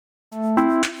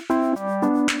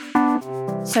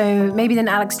So maybe then,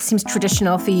 Alex, it seems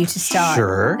traditional for you to start.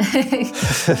 Sure.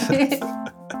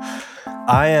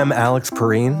 I am Alex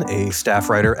Perrine, a staff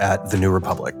writer at The New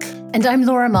Republic. And I'm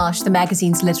Laura Marsh, the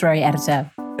magazine's literary editor.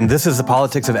 And this is The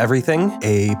Politics of Everything,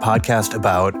 a podcast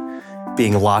about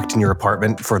being locked in your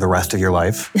apartment for the rest of your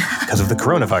life because of the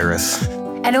coronavirus.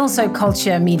 And also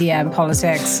culture, media, and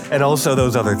politics. And also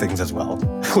those other things as well,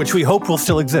 which we hope will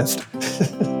still exist.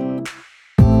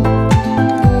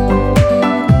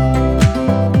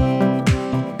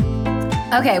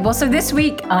 Okay, well, so this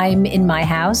week I'm in my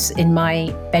house, in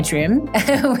my bedroom,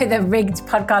 with a rigged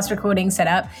podcast recording set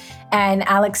up. And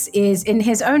Alex is in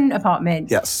his own apartment.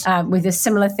 Yes. With a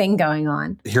similar thing going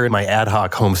on. Here in my ad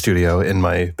hoc home studio in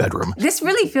my bedroom. This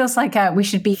really feels like we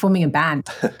should be forming a band.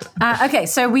 Okay,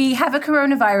 so we have a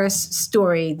coronavirus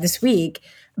story this week.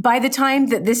 By the time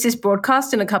that this is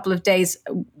broadcast in a couple of days,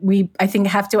 I think,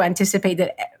 have to anticipate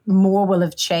that more will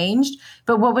have changed.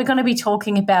 But what we're going to be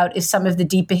talking about is some of the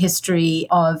deeper history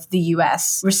of the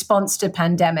US response to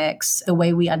pandemics, the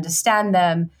way we understand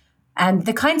them, and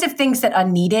the kinds of things that are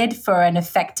needed for an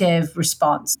effective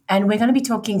response. And we're going to be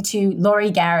talking to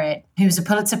Laurie Garrett, who's a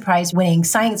Pulitzer Prize-winning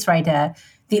science writer,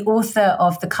 the author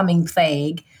of The Coming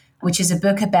Plague, which is a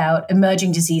book about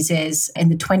emerging diseases in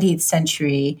the 20th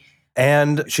century.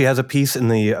 And she has a piece in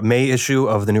the May issue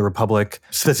of The New Republic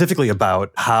specifically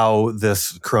about how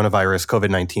this coronavirus,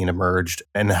 COVID-19, emerged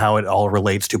and how it all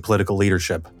relates to political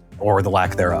leadership or the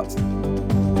lack thereof.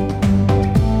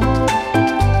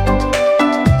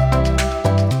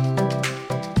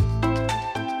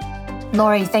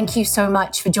 Laurie, thank you so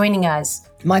much for joining us.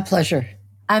 My pleasure.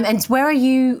 And where are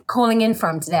you calling in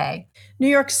from today? New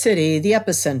York City, the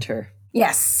epicenter.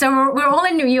 Yes. So we're all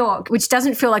in New York, which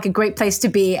doesn't feel like a great place to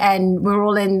be. And we're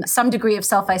all in some degree of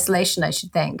self-isolation, I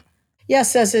should think.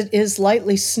 Yes, as it is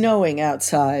lightly snowing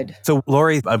outside. So,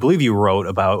 Laurie, I believe you wrote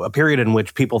about a period in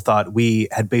which people thought we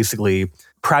had basically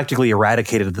practically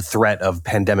eradicated the threat of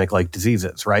pandemic-like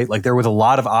diseases, right? Like there was a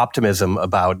lot of optimism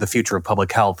about the future of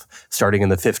public health starting in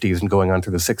the 50s and going on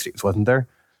through the 60s, wasn't there?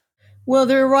 Well,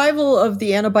 the arrival of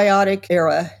the antibiotic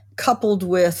era, coupled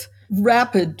with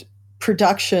rapid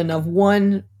production of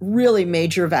one really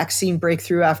major vaccine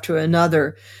breakthrough after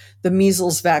another, the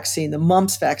measles vaccine, the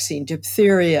mumps vaccine,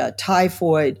 diphtheria,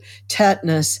 typhoid,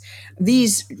 tetanus,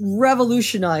 these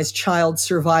revolutionized child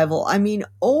survival. I mean,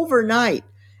 overnight,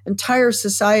 entire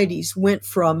societies went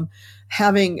from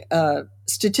having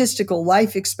statistical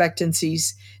life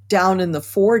expectancies down in the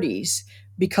 40s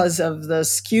because of the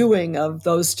skewing of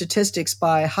those statistics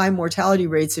by high mortality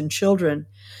rates in children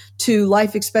to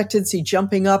life expectancy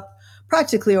jumping up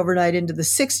practically overnight into the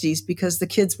 60s because the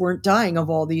kids weren't dying of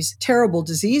all these terrible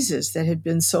diseases that had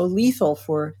been so lethal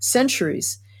for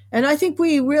centuries. And I think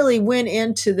we really went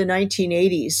into the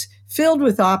 1980s filled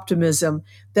with optimism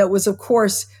that was, of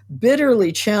course,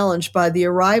 bitterly challenged by the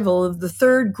arrival of the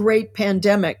third great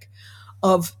pandemic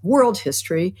of world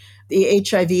history, the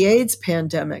HIV/AIDS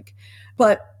pandemic.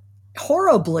 But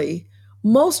horribly,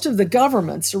 most of the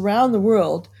governments around the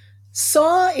world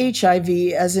saw HIV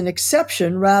as an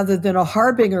exception rather than a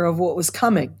harbinger of what was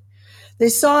coming. They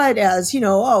saw it as,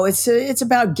 it's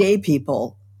about gay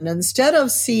people. And instead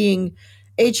of seeing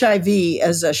HIV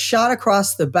as a shot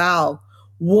across the bow,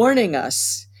 warning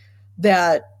us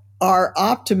that our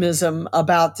optimism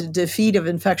about the defeat of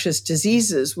infectious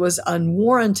diseases was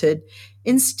unwarranted,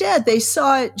 instead, they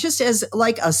saw it just as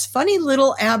like a funny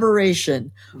little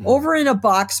aberration over in a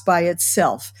box by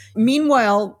itself.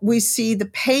 Meanwhile, we see the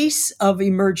pace of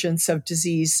emergence of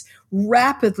disease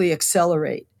rapidly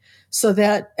accelerate so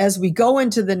that as we go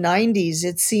into the 90s,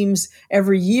 it seems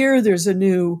every year there's a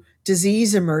new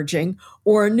disease emerging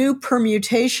or a new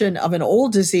permutation of an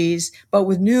old disease, but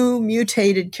with new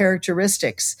mutated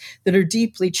characteristics that are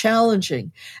deeply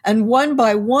challenging. And one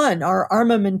by one, our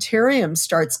armamentarium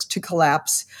starts to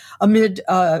collapse amid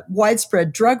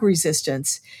widespread drug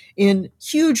resistance in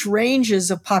huge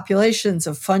ranges of populations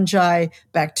of fungi,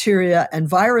 bacteria, and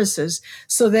viruses,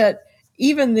 so that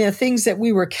even the things that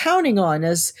we were counting on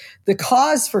as the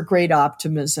cause for great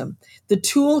optimism, the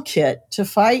toolkit to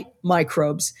fight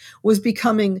microbes, was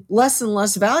becoming less and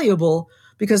less valuable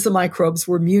because the microbes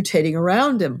were mutating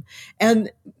around them.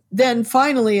 And then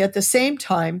finally, at the same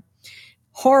time,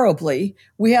 horribly,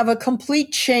 we have a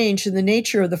complete change in the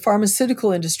nature of the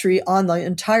pharmaceutical industry on the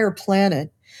entire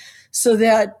planet, so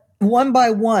that one by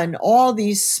one, all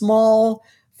these small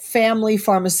family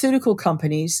pharmaceutical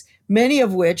companies, many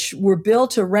of which were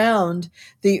built around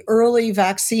the early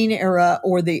vaccine era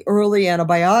or the early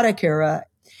antibiotic era,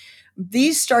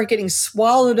 these start getting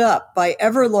swallowed up by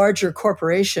ever larger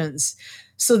corporations,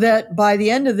 so that by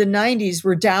the end of the 90s,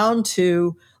 we're down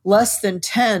to less than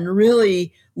 10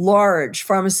 really large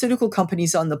pharmaceutical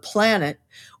companies on the planet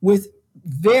with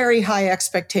very high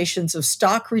expectations of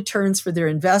stock returns for their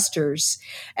investors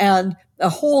and a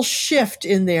whole shift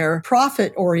in their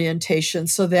profit orientation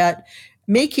so that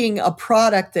making a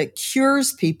product that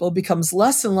cures people becomes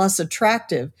less and less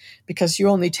attractive because you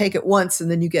only take it once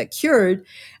and then you get cured.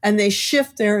 And they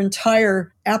shift their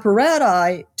entire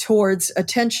apparatus towards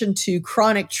attention to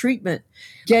chronic treatment,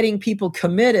 getting people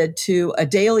committed to a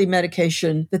daily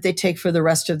medication that they take for the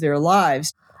rest of their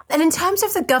lives. And in terms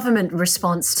of the government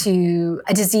response to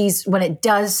a disease when it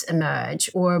does emerge,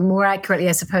 or more accurately,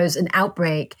 I suppose, an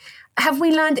outbreak, have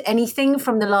we learned anything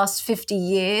from the last 50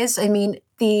 years? I mean,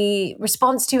 the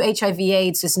response to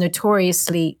HIV/AIDS is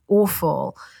notoriously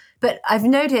awful. But I've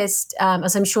noticed,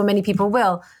 as I'm sure many people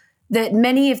will, that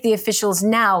many of the officials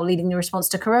now leading the response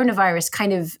to coronavirus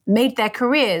kind of made their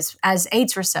careers as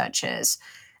AIDS researchers.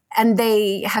 And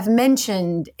they have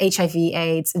mentioned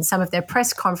HIV/AIDS in some of their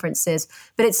press conferences,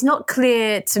 but it's not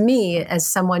clear to me as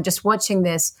someone just watching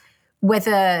this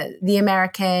whether the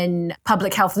American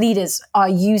public health leaders are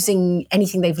using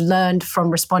anything they've learned from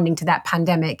responding to that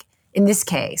pandemic in this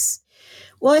case.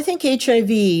 Well, I think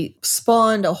HIV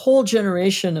spawned a whole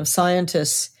generation of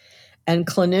scientists and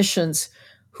clinicians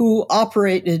who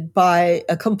operated by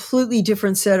a completely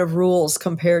different set of rules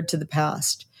compared to the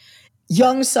past.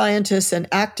 Young scientists and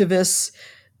activists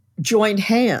joined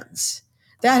hands.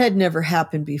 That had never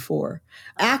happened before.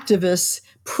 Activists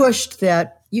pushed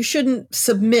that you shouldn't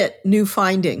submit new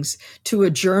findings to a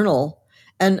journal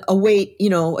and await, a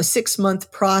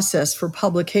 6-month process for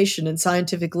publication in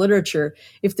scientific literature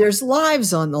if there's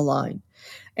lives on the line.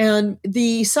 And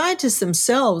the scientists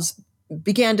themselves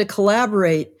began to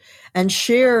collaborate and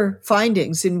share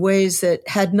findings in ways that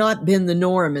had not been the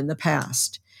norm in the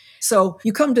past. So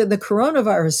you come to the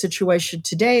coronavirus situation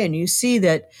today and you see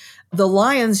that the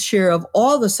lion's share of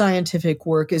all the scientific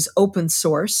work is open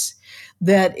source,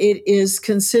 that it is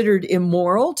considered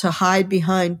immoral to hide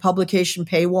behind publication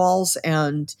paywalls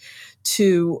and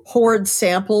to hoard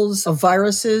samples of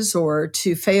viruses or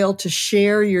to fail to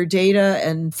share your data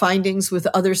and findings with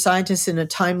other scientists in a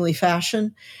timely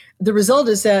fashion. The result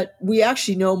is that we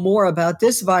actually know more about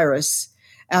this virus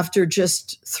after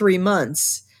just 3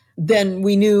 months than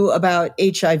we knew about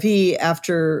HIV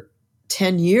after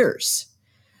 10 years.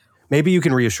 Maybe you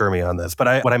can reassure me on this,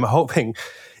 but what I'm hoping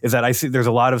is that I see there's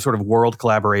a lot of sort of world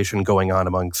collaboration going on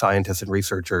among scientists and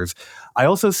researchers. I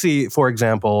also see, for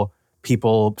example,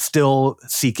 people still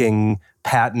seeking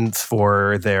patents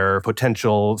for their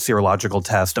potential serological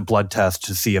test, a blood test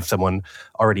to see if someone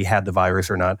already had the virus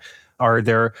or not. Are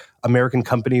there American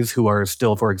companies who are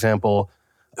still, for example,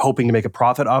 hoping to make a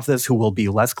profit off this who will be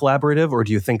less collaborative, or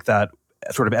do you think that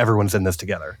sort of everyone's in this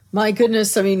together? My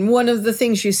goodness. I mean, one of the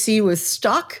things you see with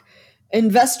stock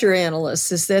investor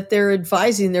analysts is that they're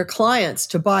advising their clients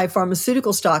to buy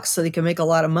pharmaceutical stocks so they can make a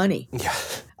lot of money. Yeah.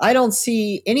 I don't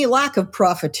see any lack of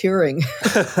profiteering,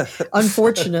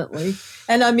 unfortunately.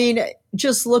 And I mean,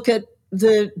 just look at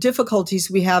the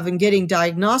difficulties we have in getting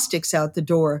diagnostics out the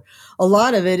door. A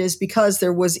lot of it is because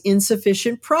there was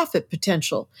insufficient profit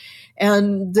potential.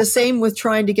 And the same with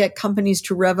trying to get companies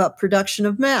to rev up production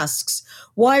of masks.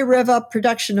 Why rev up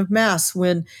production of masks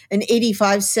when an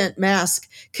 85-cent mask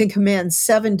can command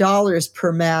 $7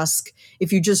 per mask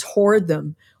if you just hoard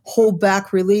them, hold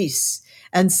back release,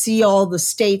 and see all the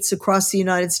states across the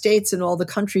United States and all the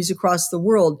countries across the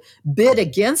world bid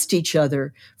against each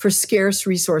other for scarce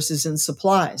resources and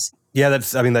supplies? Yeah,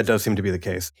 that does seem to be the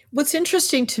case. What's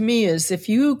interesting to me is if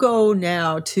you go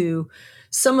now to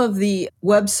some of the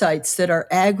websites that are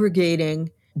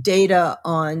aggregating data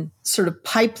on sort of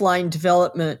pipeline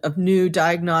development of new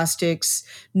diagnostics,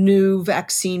 new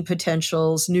vaccine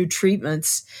potentials, new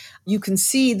treatments, you can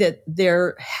see that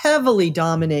they're heavily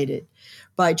dominated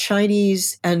by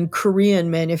Chinese and Korean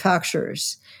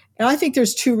manufacturers. And I think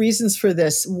there's 2 reasons for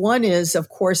this. One is, of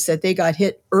course, that they got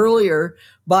hit earlier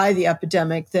by the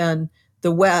epidemic than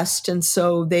the West, and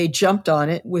so they jumped on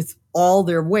it with all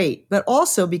their weight, but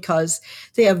also because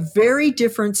they have very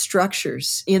different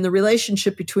structures in the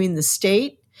relationship between the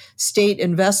state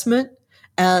investment,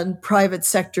 and private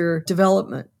sector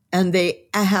development. And they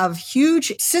have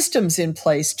huge systems in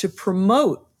place to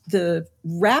promote the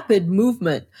rapid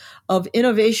movement of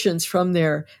innovations from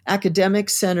their academic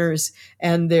centers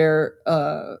and their,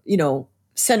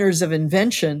 centers of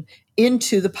invention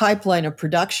into the pipeline of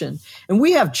production. And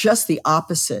we have just the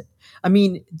opposite. I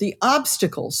mean, the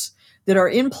obstacles that are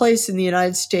in place in the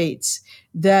United States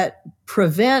that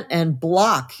prevent and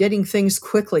block getting things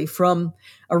quickly from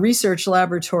a research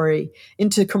laboratory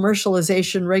into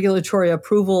commercialization, regulatory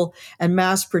approval, and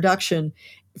mass production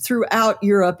throughout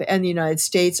Europe and the United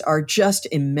States are just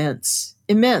immense,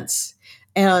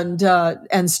 and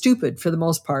stupid for the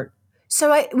most part.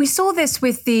 So we saw this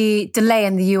with the delay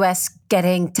in the US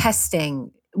getting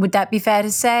testing. Would that be fair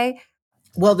to say?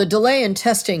 Well, the delay in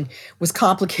testing was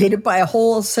complicated by a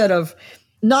whole set of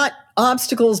not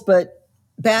obstacles, but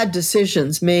bad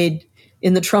decisions made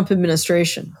in the Trump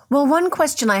administration. Well, one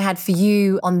question I had for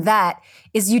you on that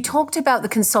is you talked about the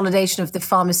consolidation of the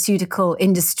pharmaceutical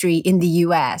industry in the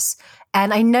US.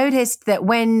 And I noticed that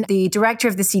when the director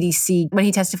of the CDC, when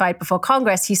he testified before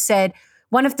Congress, he said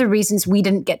one of the reasons we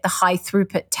didn't get the high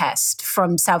throughput test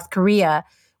from South Korea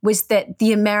was that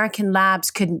the American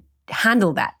labs couldn't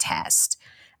handle that test.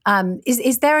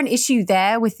 Is there an issue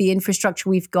there with the infrastructure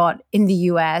we've got in the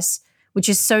US, which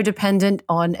is so dependent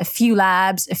on a few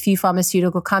labs, a few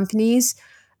pharmaceutical companies,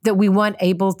 that we weren't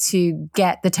able to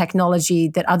get the technology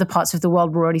that other parts of the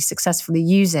world were already successfully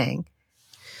using?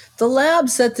 The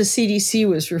labs that the CDC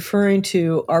was referring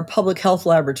to are public health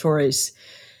laboratories.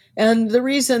 And the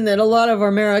reason that a lot of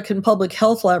American public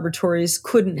health laboratories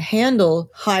couldn't handle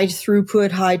high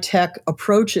throughput, high tech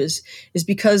approaches is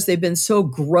because they've been so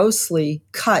grossly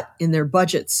cut in their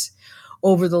budgets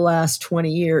over the last 20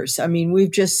 years. I mean,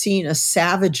 we've just seen a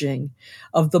savaging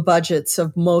of the budgets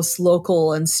of most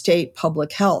local and state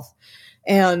public health.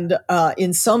 And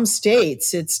in some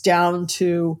states, it's down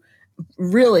to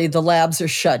really the labs are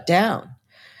shut down.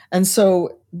 And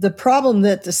so the problem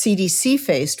that the CDC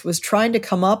faced was trying to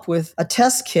come up with a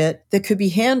test kit that could be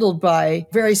handled by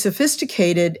very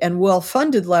sophisticated and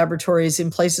well-funded laboratories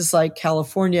in places like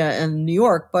California and New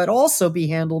York, but also be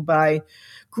handled by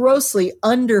grossly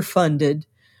underfunded,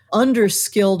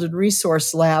 underskilled and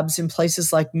resourced labs in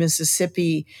places like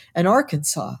Mississippi and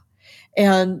Arkansas.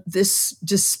 And this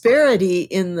disparity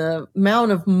in the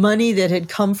amount of money that had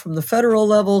come from the federal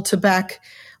level to back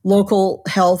local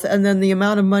health, and then the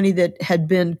amount of money that had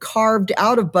been carved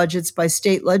out of budgets by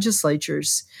state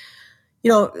legislatures.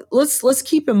 Let's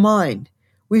keep in mind,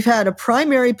 we've had a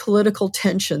primary political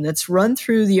tension that's run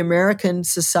through the American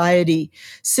society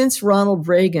since Ronald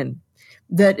Reagan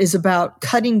that is about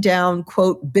cutting down,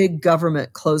 quote, big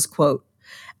government, close quote,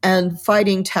 and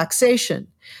fighting taxation.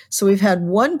 So we've had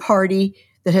one party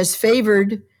that has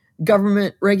favored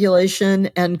government regulation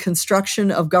and construction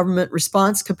of government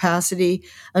response capacity,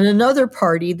 and another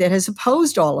party that has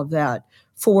opposed all of that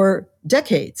for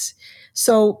decades.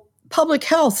 So public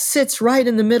health sits right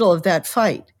in the middle of that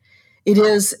fight. It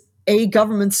is a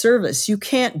government service. You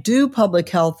can't do public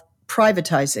health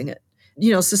privatizing it.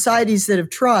 Societies that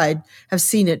have tried have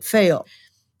seen it fail.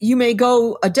 You may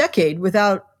go a decade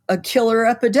without a killer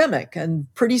epidemic,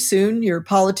 and pretty soon your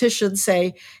politicians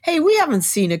say, hey, we haven't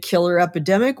seen a killer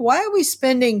epidemic. Why are we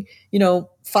spending,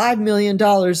 $5 million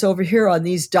over here on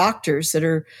these doctors that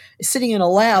are sitting in a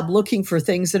lab looking for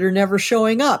things that are never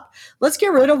showing up? Let's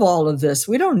get rid of all of this.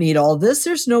 We don't need all this.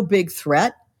 There's no big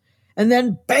threat. And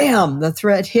then, bam, the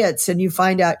threat hits and you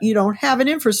find out you don't have an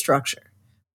infrastructure.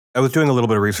 I was doing a little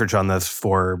bit of research on this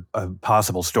for a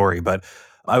possible story, but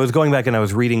I was going back and I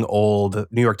was reading old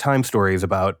New York Times stories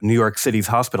about New York City's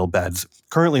hospital beds.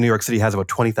 Currently, New York City has about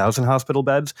 20,000 hospital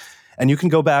beds. And you can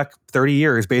go back 30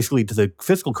 years, basically to the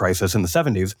fiscal crisis in the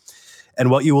 70s.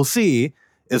 And what you will see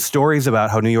is stories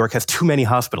about how New York has too many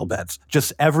hospital beds.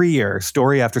 Just every year,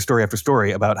 story after story after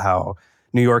story about how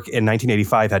New York in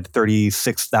 1985 had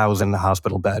 36,000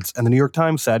 hospital beds. And the New York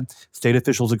Times said state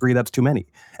officials agree that's too many.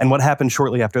 And what happened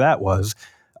shortly after that was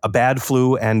a bad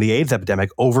flu and the AIDS epidemic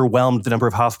overwhelmed the number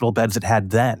of hospital beds it had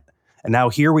then. And now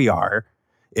here we are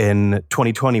in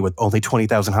 2020 with only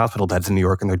 20,000 hospital beds in New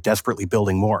York, and they're desperately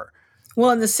building more.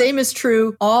 Well, and the same is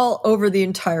true all over the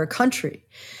entire country.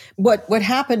 What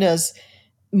happened is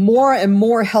more and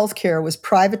more healthcare was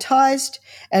privatized,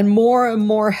 and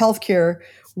more healthcare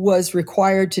was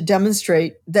required to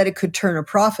demonstrate that it could turn a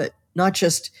profit, not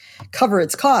just cover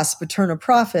its costs, but turn a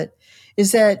profit,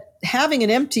 is that having an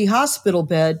empty hospital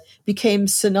bed became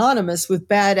synonymous with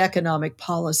bad economic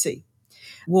policy.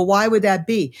 Well, why would that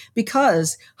be?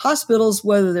 Because hospitals,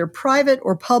 whether they're private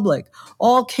or public,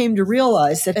 all came to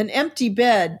realize that an empty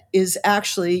bed is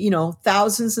actually,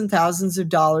 thousands and thousands of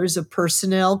dollars of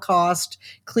personnel cost,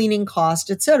 cleaning cost,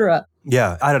 et cetera.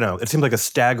 Yeah, I don't know. It seemed like a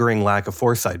staggering lack of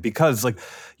foresight because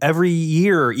every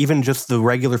year, even just the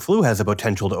regular flu has a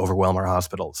potential to overwhelm our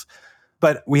hospitals.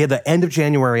 But we had the end of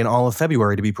January and all of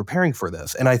February to be preparing for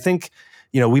this. And I think,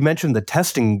 we mentioned the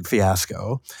testing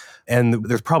fiasco, and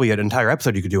there's probably an entire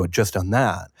episode you could do just on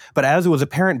that. But as it was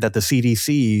apparent that the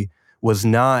CDC was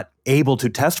not able to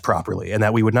test properly and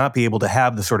that we would not be able to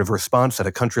have the sort of response that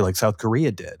a country like South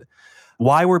Korea did,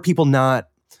 why were people not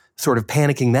sort of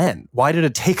panicking then? Why did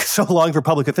it take so long for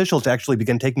public officials to actually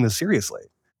begin taking this seriously?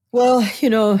 Well,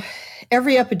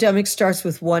 every epidemic starts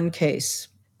with one case.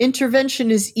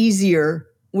 Intervention is easier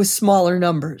with smaller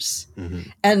numbers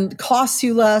and costs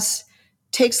you less,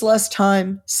 takes less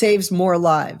time, saves more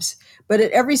lives. But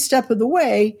at every step of the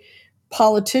way,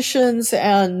 politicians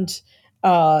and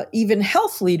even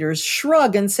health leaders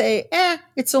shrug and say,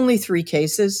 it's only 3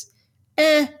 cases.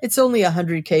 It's only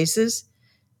 100 cases.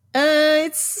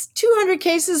 It's 200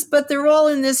 cases, but they're all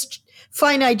in this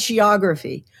finite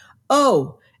geography.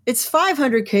 Oh, it's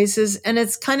 500 cases and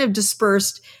it's kind of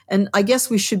dispersed, and I guess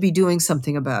we should be doing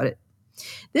something about it.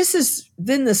 This has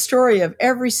been the story of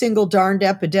every single darned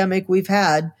epidemic we've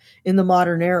had in the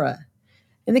modern era.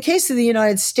 In the case of the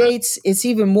United States, it's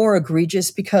even more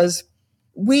egregious because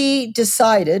we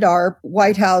decided, our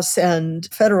White House and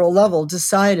federal level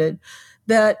decided,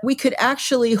 that we could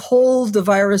actually hold the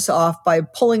virus off by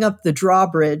pulling up the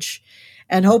drawbridge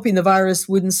and hoping the virus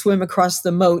wouldn't swim across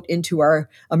the moat into our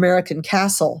American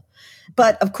castle.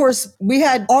 But of course, we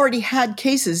had already had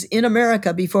cases in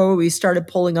America before we started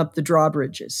pulling up the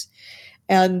drawbridges.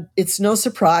 And it's no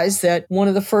surprise that one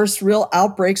of the first real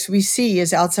outbreaks we see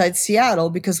is outside Seattle,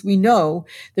 because we know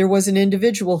there was an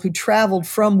individual who traveled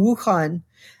from Wuhan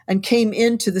and came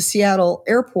into the Seattle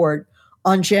airport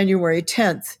on January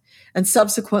 10th and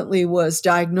subsequently was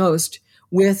diagnosed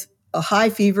with a high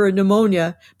fever and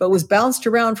pneumonia, but was bounced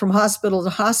around from hospital to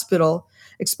hospital,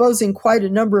 exposing quite a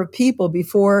number of people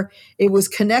before it was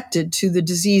connected to the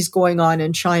disease going on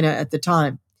in China at the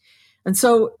time. And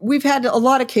so we've had a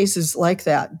lot of cases like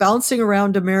that, bouncing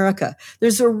around America.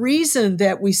 There's a reason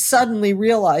that we suddenly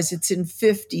realize it's in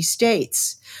 50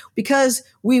 states, because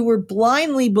we were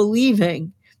blindly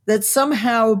believing that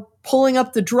somehow pulling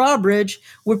up the drawbridge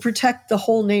would protect the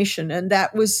whole nation. And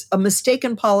that was a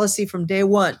mistaken policy from day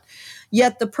one.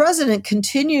 Yet the president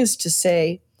continues to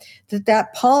say that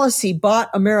that policy bought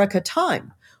America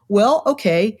time. Well,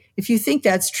 okay, if you think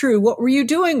that's true, what were you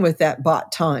doing with that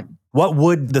bought time? What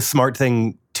would the smart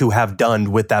thing to have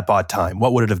done with that bought time?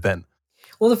 What would it have been?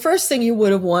 Well, the first thing you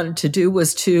would have wanted to do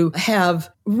was to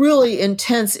have really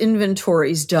intense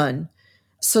inventories done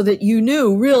so that you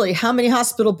knew really how many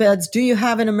hospital beds do you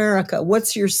have in America?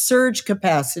 What's your surge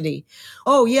capacity?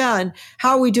 Oh, yeah, and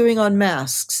how are we doing on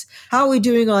masks? How are we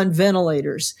doing on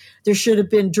ventilators? There should have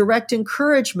been direct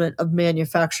encouragement of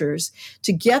manufacturers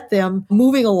to get them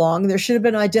moving along. There should have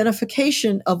been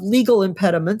identification of legal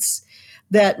impediments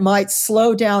that might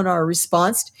slow down our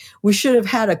response. We should have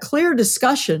had a clear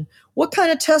discussion. What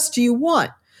kind of test do you want?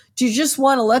 Do you just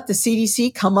want to let the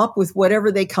CDC come up with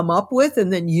whatever they come up with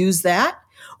and then use that?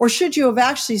 Or should you have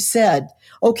actually said,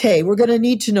 okay, we're going to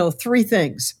need to know 3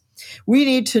 things. We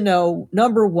need to know,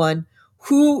 number 1,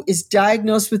 who is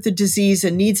diagnosed with the disease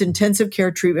and needs intensive care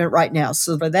treatment right now.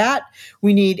 So for that,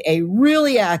 we need a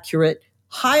really accurate,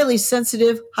 highly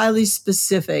sensitive, highly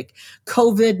specific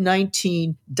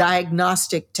COVID-19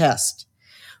 diagnostic test.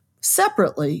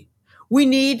 Separately, we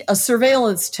need a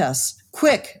surveillance test,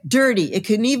 quick, dirty. It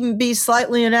can even be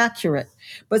slightly inaccurate,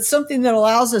 but something that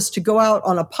allows us to go out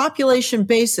on a population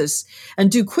basis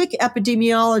and do quick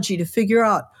epidemiology to figure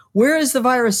out where is the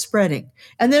virus spreading.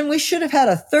 And then we should have had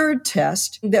a third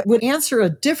test that would answer a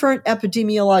different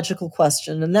epidemiological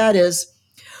question, and that is,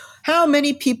 how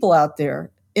many people out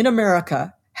there in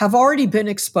America have already been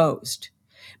exposed?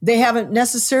 They haven't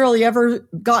necessarily ever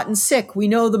gotten sick. We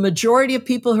know the majority of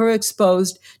people who are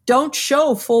exposed don't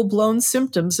show full-blown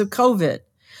symptoms of COVID.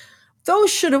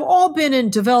 Those should have all been in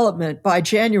development by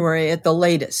January at the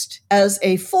latest as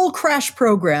a full crash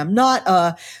program,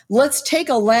 not let's take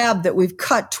a lab that we've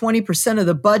cut 20% of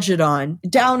the budget on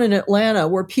down in Atlanta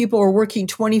where people are working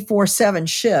 24/7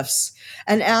 shifts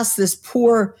and ask this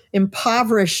poor,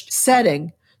 impoverished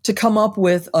setting to come up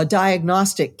with a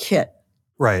diagnostic kit.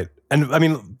 Right. And I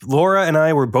mean, Laura and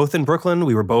I were both in Brooklyn.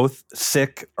 We were both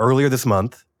sick earlier this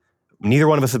month. Neither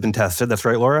one of us have been tested. That's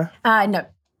right, Laura? No.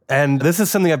 And this is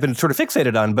something I've been sort of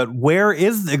fixated on, but where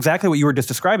is exactly what you were just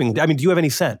describing? I mean, do you have any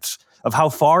sense of how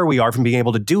far we are from being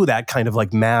able to do that kind of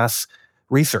like mass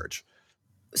research?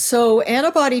 So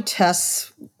antibody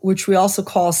tests, which we also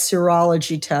call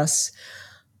serology tests,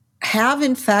 have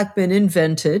in fact been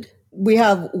invented. We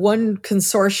have one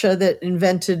consortia that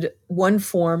invented one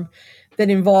form that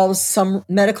involves some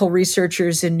medical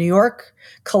researchers in New York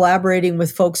collaborating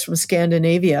with folks from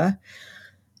Scandinavia.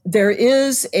 There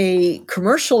is a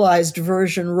commercialized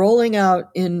version rolling out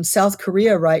in South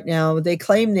Korea right now. They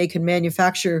claim they can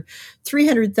manufacture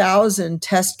 300,000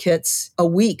 test kits a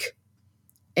week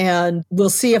And we'll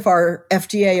see if our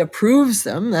FDA approves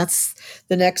them. That's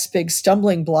the next big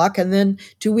stumbling block. And then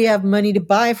do we have money to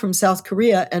buy from South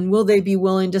Korea? And will they be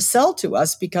willing to sell to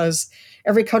us? Because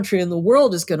every country in the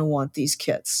world is going to want these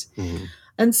kits. Mm-hmm.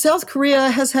 And South Korea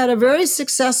has had a very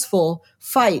successful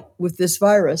fight with this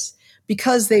virus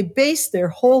because they based their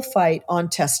whole fight on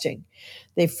testing.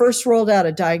 They first rolled out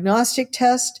a diagnostic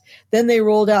test. Then they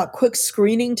rolled out quick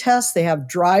screening tests. They have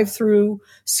drive-through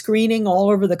screening all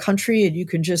over the country, and you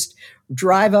can just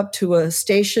drive up to a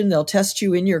station. They'll test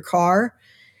you in your car,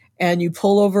 and you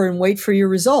pull over and wait for your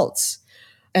results.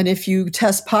 And if you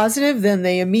test positive, then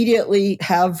they immediately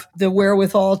have the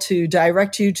wherewithal to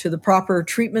direct you to the proper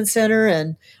treatment center,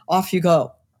 and off you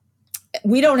go.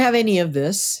 We don't have any of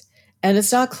this. And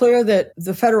it's not clear that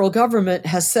the federal government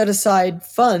has set aside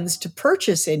funds to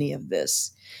purchase any of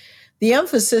this. The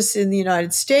emphasis in the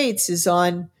United States is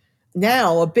on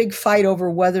now a big fight over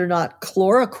whether or not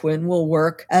chloroquine will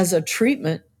work as a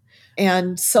treatment,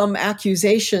 and some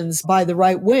accusations by the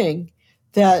right wing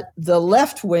that the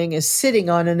left wing is sitting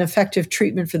on an effective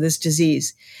treatment for this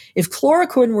disease. If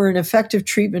chloroquine were an effective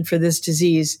treatment for this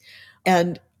disease,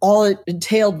 and all it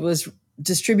entailed was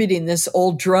distributing this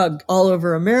old drug all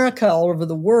over America, all over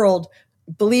the world,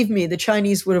 believe me, the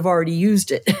Chinese would have already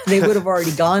used it. They would have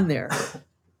already gone there.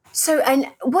 So, and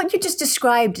what you just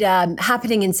described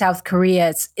happening in South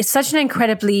Korea is such an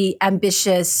incredibly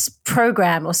ambitious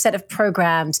program or set of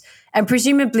programs, and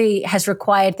presumably has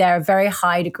required there a very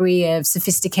high degree of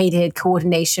sophisticated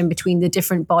coordination between the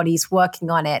different bodies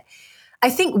working on it. I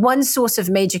think one source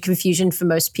of major confusion for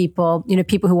most people,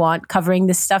 people who aren't covering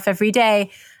this stuff every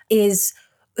day, is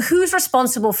who's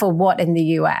responsible for what in the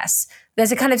US.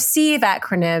 There's a kind of sea of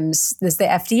acronyms. There's the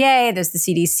FDA, there's the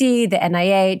CDC, the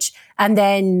NIH, and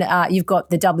then you've got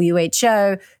the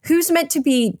WHO. Who's meant to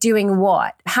be doing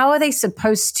what? How are they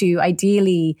supposed to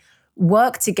ideally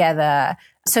work together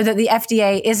so that the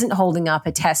FDA isn't holding up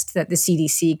a test that the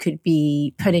CDC could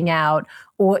be putting out,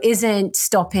 or isn't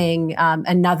stopping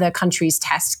another country's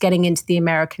test getting into the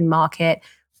American market?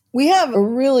 We have a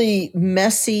really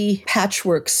messy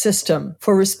patchwork system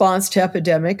for response to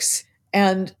epidemics,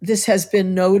 and this has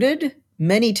been noted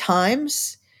many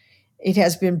times. It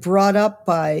has been brought up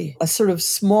by a sort of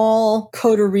small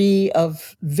coterie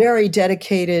of very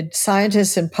dedicated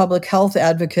scientists and public health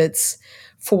advocates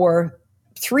for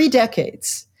 3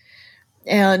 decades.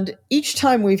 And each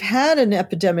time we've had an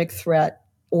epidemic threat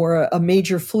or a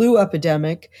major flu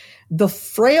epidemic, the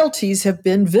frailties have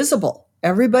been visible.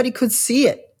 Everybody could see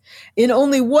it. In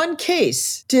only one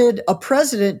case did a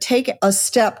president take a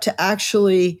step to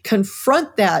actually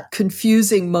confront that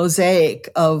confusing mosaic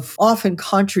of often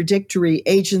contradictory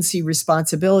agency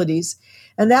responsibilities.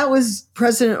 And that was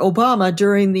President Obama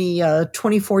during the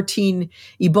 2014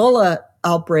 Ebola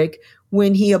outbreak,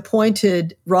 when he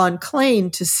appointed Ron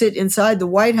Klain to sit inside the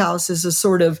White House as a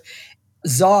sort of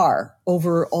czar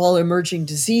over all emerging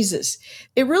diseases.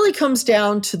 It really comes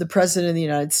down to the president of the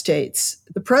United States.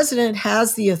 The president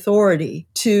has the authority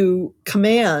to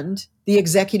command the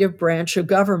executive branch of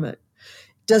government.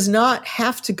 Does not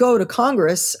have to go to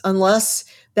Congress unless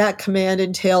that command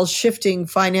entails shifting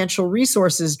financial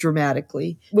resources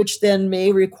dramatically, which then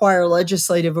may require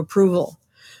legislative approval.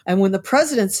 And when the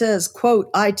president says, quote,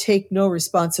 "I take no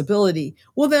responsibility,"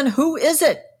 well, then who is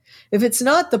it? If it's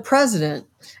not the president,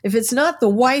 if it's not the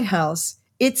White House,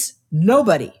 it's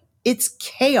nobody. It's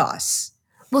chaos.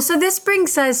 Well, so this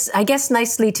brings us, I guess,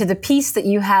 nicely to the piece that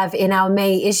you have in our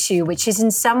May issue, which is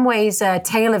in some ways a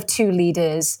tale of two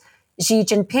leaders, Xi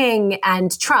Jinping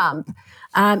and Trump.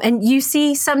 And you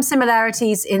see some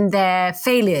similarities in their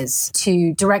failures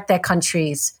to direct their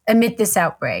countries amid this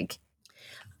outbreak.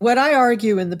 What I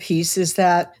argue in the piece is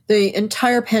that the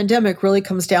entire pandemic really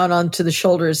comes down onto the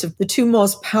shoulders of the two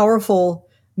most powerful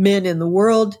men in the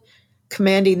world,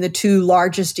 commanding the two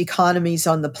largest economies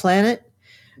on the planet.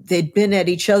 They'd been at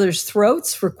each other's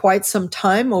throats for quite some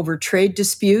time over trade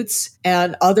disputes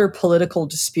and other political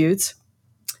disputes.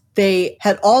 They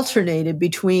had alternated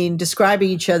between describing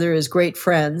each other as great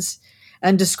friends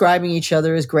and describing each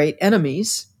other as great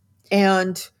enemies.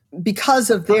 And because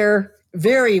of their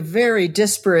very, very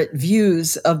disparate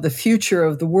views of the future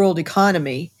of the world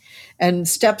economy and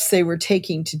steps they were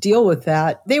taking to deal with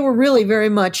that, they were really very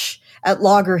much at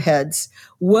loggerheads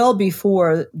well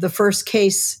before the first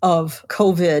case of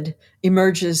COVID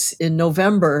emerges in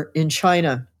November in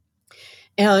China.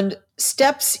 And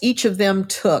steps each of them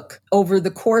took over the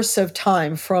course of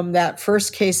time from that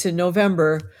first case in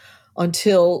November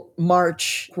until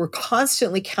March were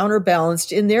constantly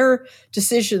counterbalanced in their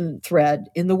decision thread,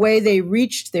 in the way they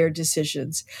reached their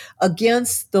decisions,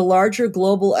 against the larger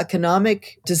global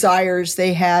economic desires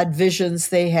they had, visions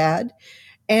they had,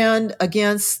 and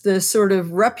against the sort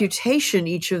of reputation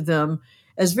each of them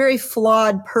as very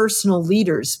flawed personal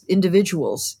leaders,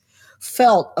 individuals,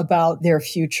 felt about their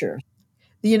future.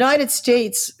 The United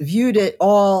States viewed it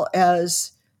all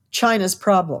as China's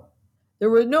problem. There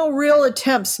were no real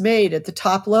attempts made at the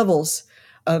top levels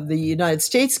of the United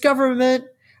States government,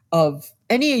 of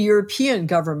any European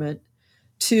government,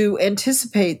 to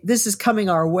anticipate this is coming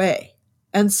our way.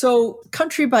 And so,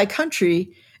 country by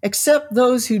country, except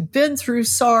those who'd been through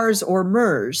SARS or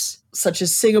MERS, such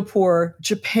as Singapore,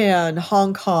 Japan,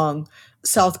 Hong Kong,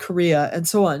 South Korea, and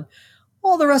so on,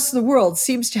 all the rest of the world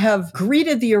seems to have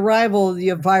greeted the arrival of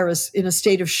the virus in a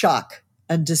state of shock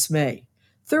and dismay,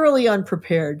 thoroughly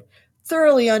unprepared,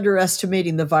 thoroughly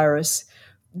underestimating the virus,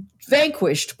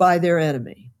 vanquished by their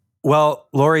enemy. Well,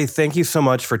 Lori, thank you so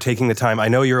much for taking the time. I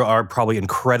know you are probably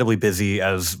incredibly busy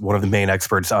as one of the main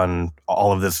experts on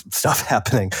all of this stuff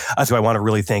happening. So I want to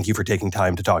really thank you for taking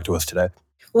time to talk to us today.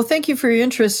 Well, thank you for your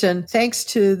interest, and thanks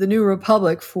to the New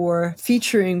Republic for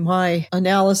featuring my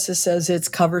analysis as its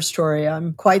cover story.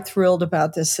 I'm quite thrilled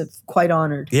about this. I'm quite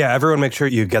honored. Yeah, everyone make sure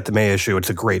you get the May issue. It's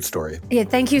a great story. Yeah,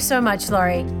 thank you so much,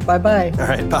 Lori. Bye-bye. All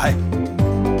right, bye.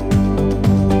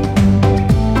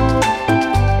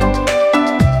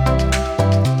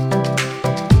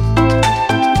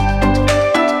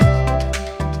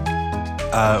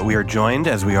 We are joined,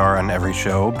 as we are on every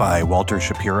show, by Walter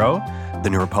Shapiro, the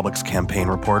New Republic's campaign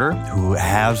reporter, who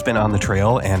has been on the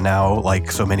trail and now,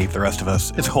 like so many of the rest of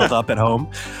us, is holed up at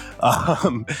home.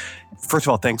 First of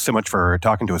all, thanks so much for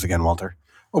talking to us again, Walter.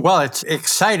 Well, it's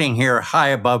exciting here high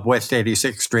above West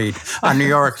 86th Street on New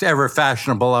York's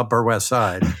ever-fashionable Upper West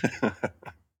Side.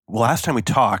 Last time we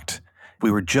talked, we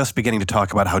were just beginning to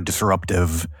talk about how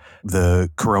disruptive the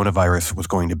coronavirus was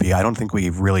going to be. I don't think we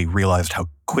really realized how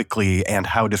quickly and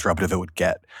how disruptive it would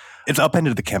get. It's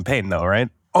upended the campaign, though, right?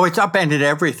 Oh, it's upended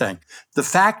everything. The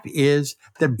fact is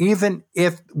that even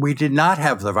if we did not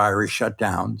have the virus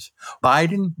shutdowns,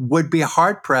 Biden would be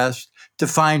hard-pressed to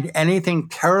find anything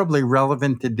terribly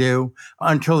relevant to do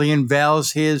until he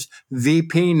unveils his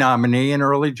VP nominee in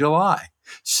early July.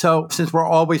 So since we're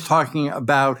always talking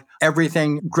about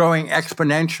everything growing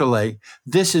exponentially,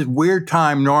 this is weird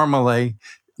time normally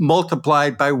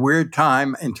multiplied by weird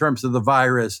time in terms of the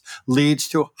virus leads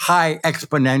to high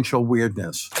exponential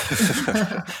weirdness.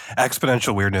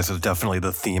 Exponential weirdness is definitely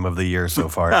the theme of the year so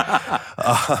far.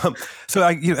 So,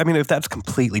 I mean, if that's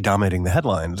completely dominating the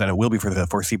headlines, and it will be for the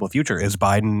foreseeable future, is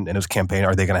Biden and his campaign,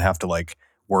 are they going to have to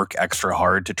work extra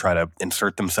hard to try to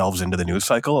insert themselves into the news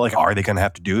cycle? Are they going to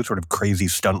have to do sort of crazy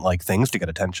stunt-like things to get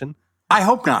attention? I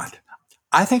hope not.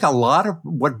 I think a lot of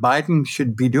what Biden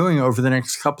should be doing over the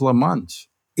next couple of months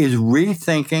is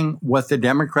rethinking what the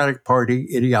Democratic Party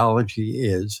ideology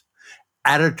is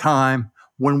at a time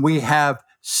when we have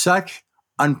such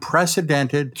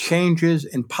unprecedented changes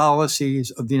in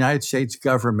policies of the United States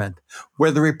government,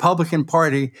 where the Republican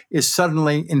Party is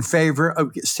suddenly in favor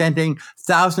of sending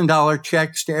 $1,000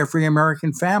 checks to every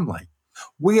American family.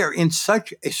 We are in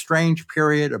such a strange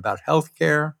period about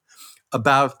healthcare,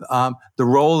 about the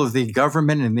role of the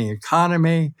government in the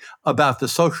economy, about the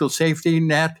social safety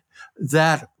net,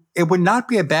 that it would not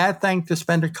be a bad thing to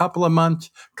spend a couple of months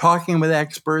talking with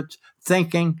experts,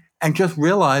 thinking, and just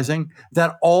realizing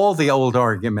that all the old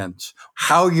arguments,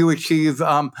 how you achieve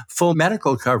full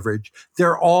medical coverage,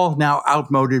 they're all now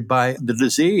outmoded by the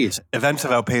disease. Events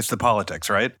have outpaced the politics,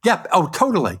 right? Yeah. Oh,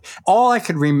 totally. All I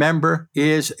can remember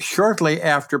is shortly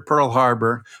after Pearl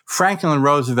Harbor, Franklin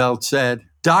Roosevelt said,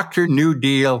 Dr. New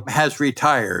Deal has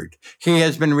retired. He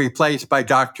has been replaced by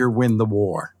Dr. Win the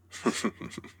War.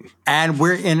 And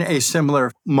we're in a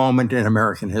similar moment in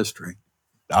American history.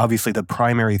 Obviously, the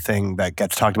primary thing that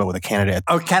gets talked about with a candidate.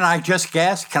 Oh, can I just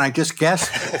guess?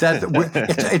 That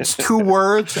it's two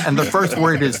words, and the first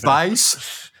word is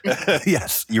vice?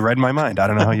 Yes, you read my mind. I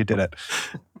don't know how you did it.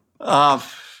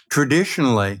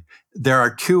 Traditionally, there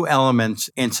are two elements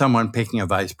in someone picking a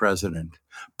vice president.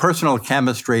 Personal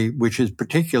chemistry, which is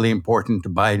particularly important to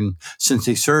Biden since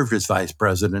he served as vice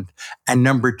president. And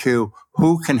number two,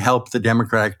 who can help the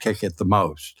Democratic ticket the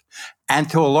most? And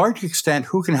to a large extent,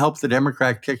 who can help the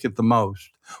Democratic ticket the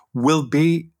most will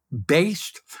be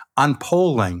based on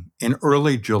polling in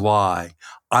early July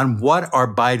on what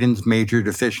are Biden's major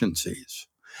deficiencies.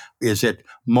 Is it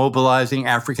mobilizing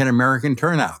African-American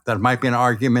turnout? That might be an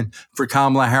argument for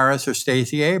Kamala Harris or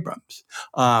Stacey Abrams.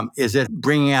 Is it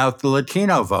bringing out the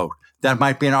Latino vote? That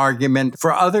might be an argument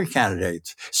for other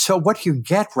candidates. So what you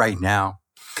get right now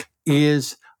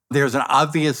is there's an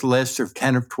obvious list of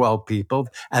 10 or 12 people,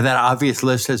 and that obvious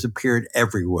list has appeared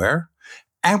everywhere.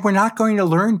 And we're not going to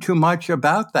learn too much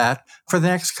about that for the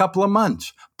next couple of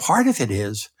months. Part of it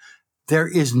is there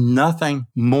is nothing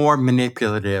more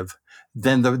manipulative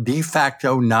than the de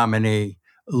facto nominee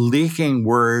leaking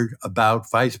word about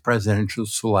vice presidential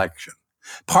selection.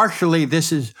 Partially,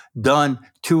 this is done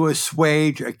to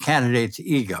assuage a candidate's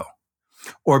ego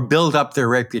or build up their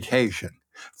reputation.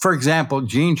 For example,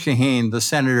 Jeanne Shaheen, the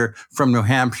senator from New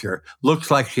Hampshire,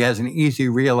 looks like she has an easy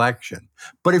reelection.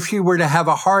 But if she were to have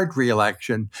a hard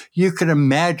reelection, you could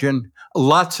imagine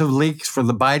lots of leaks from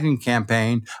the Biden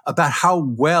campaign about how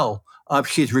well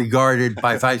she's regarded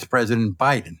by Vice President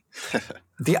Biden.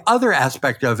 The other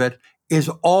aspect of it is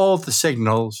all the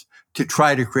signals to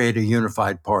try to create a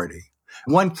unified party.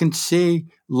 One can see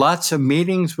lots of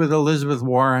meetings with Elizabeth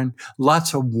Warren,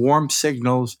 lots of warm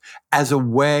signals as a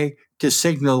way to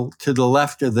signal to the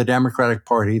left of the Democratic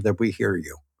Party that we hear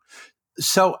you.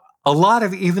 So a lot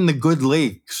of even the good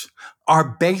leaks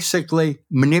are basically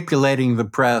manipulating the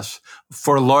press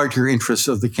for larger interests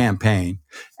of the campaign.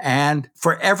 And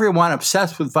for everyone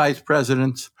obsessed with vice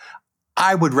presidents,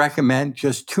 I would recommend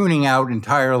just tuning out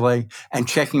entirely and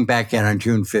checking back in on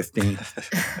June 15th.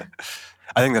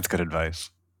 I think that's good advice.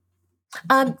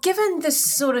 Given the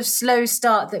sort of slow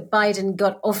start that Biden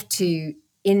got off to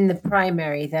in the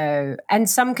primary, though, and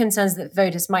some concerns that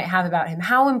voters might have about him,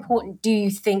 how important do you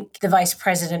think the vice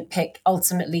president pick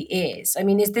ultimately is? I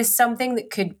mean, is this something that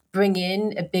could bring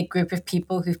in a big group of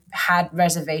people who've had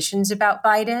reservations about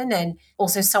Biden, and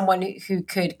also someone who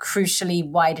could crucially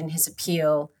widen his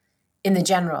appeal in the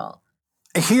general?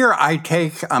 Here I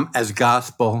take as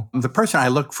gospel the person I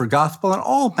look for gospel in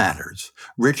all matters,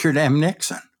 Richard M.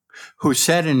 Nixon, who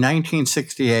said in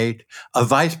 1968, a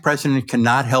vice president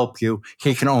cannot help you,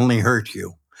 he can only hurt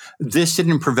you. This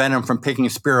didn't prevent him from picking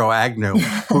Spiro Agnew,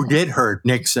 who did hurt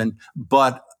Nixon,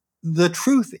 but the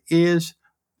truth is,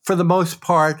 for the most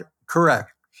part,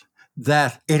 correct,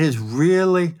 that it is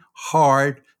really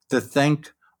hard to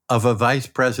think of a vice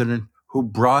president who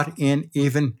brought in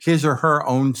even his or her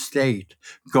own state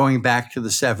going back to the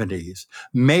 70s.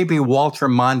 Maybe Walter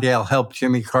Mondale helped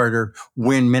Jimmy Carter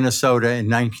win Minnesota in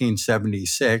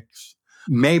 1976.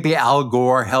 Maybe Al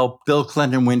Gore helped Bill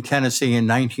Clinton win Tennessee in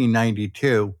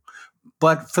 1992.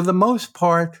 But for the most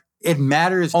part, it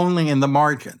matters only in the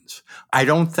margins. I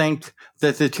don't think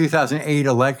that the 2008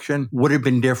 election would have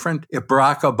been different if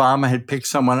Barack Obama had picked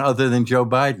someone other than Joe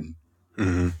Biden.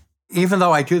 Mm-hmm. Even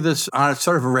though I do this on a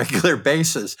sort of a regular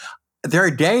basis, there are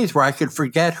days where I could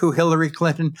forget who Hillary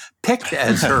Clinton picked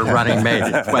as her running mate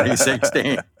in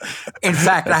 2016. In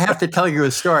fact, I have to tell you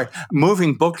a story.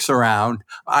 Moving books around,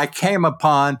 I came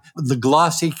upon the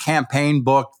glossy campaign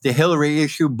book, the Hillary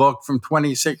issue book from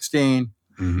 2016.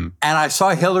 Mm-hmm. And I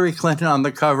saw Hillary Clinton on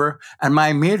the cover, and my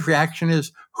immediate reaction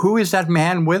is, who is that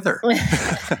man with her?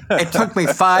 It took me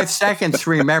 5 seconds to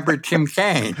remember Tim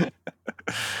Kaine.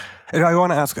 And I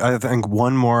want to ask, I think,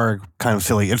 one more kind of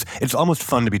silly. It's almost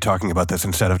fun to be talking about this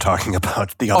instead of talking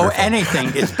about the other thing. Anything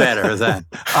is better than.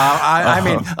 I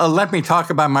mean, let me talk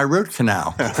about my root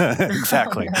canal.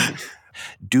 Exactly.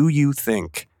 Do you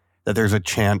think that there's a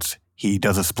chance he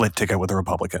does a split ticket with a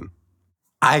Republican?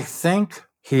 I think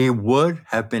he would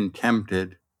have been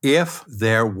tempted if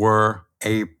there were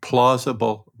a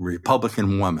plausible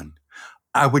Republican woman.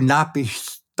 I would not be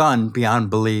stunned beyond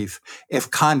belief if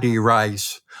Condi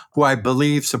Rice, who I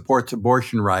believe supports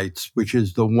abortion rights, which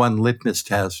is the one litmus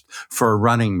test for a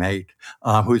running mate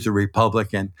who's a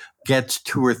Republican, gets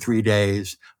 2 or 3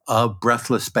 days of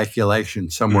breathless speculation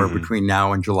somewhere between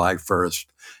now and July 1st.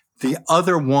 The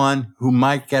other one who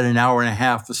might get an hour and a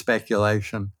half of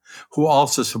speculation, who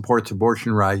also supports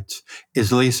abortion rights,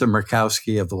 is Lisa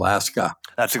Murkowski of Alaska.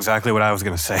 That's exactly what I was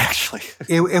going to say, actually.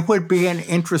 It would be an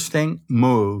interesting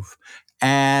move.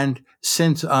 And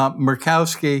since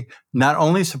Murkowski not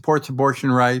only supports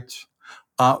abortion rights,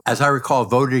 as I recall,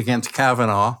 voted against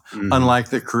Kavanaugh, unlike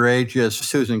the courageous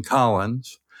Susan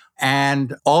Collins,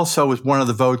 and also was one of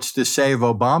the votes to save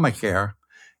Obamacare,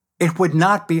 it would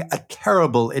not be a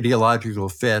terrible ideological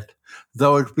fit,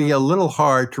 though it would be a little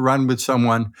hard to run with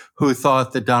someone who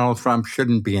thought that Donald Trump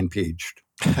shouldn't be impeached.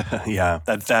 Yeah,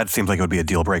 that seems like it would be a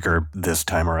deal breaker this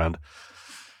time around.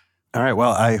 All right.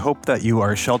 Well, I hope that you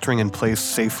are sheltering in place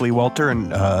safely, Walter.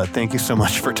 And thank you so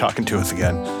much for talking to us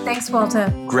again. Thanks,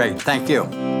 Walter. Great. Thank you.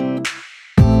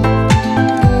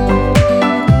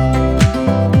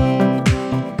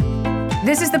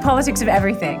 This is the politics of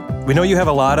everything. We know you have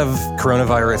a lot of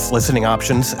coronavirus listening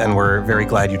options, and we're very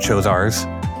glad you chose ours.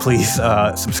 Please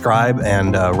subscribe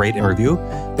and rate and review.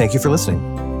 Thank you for listening.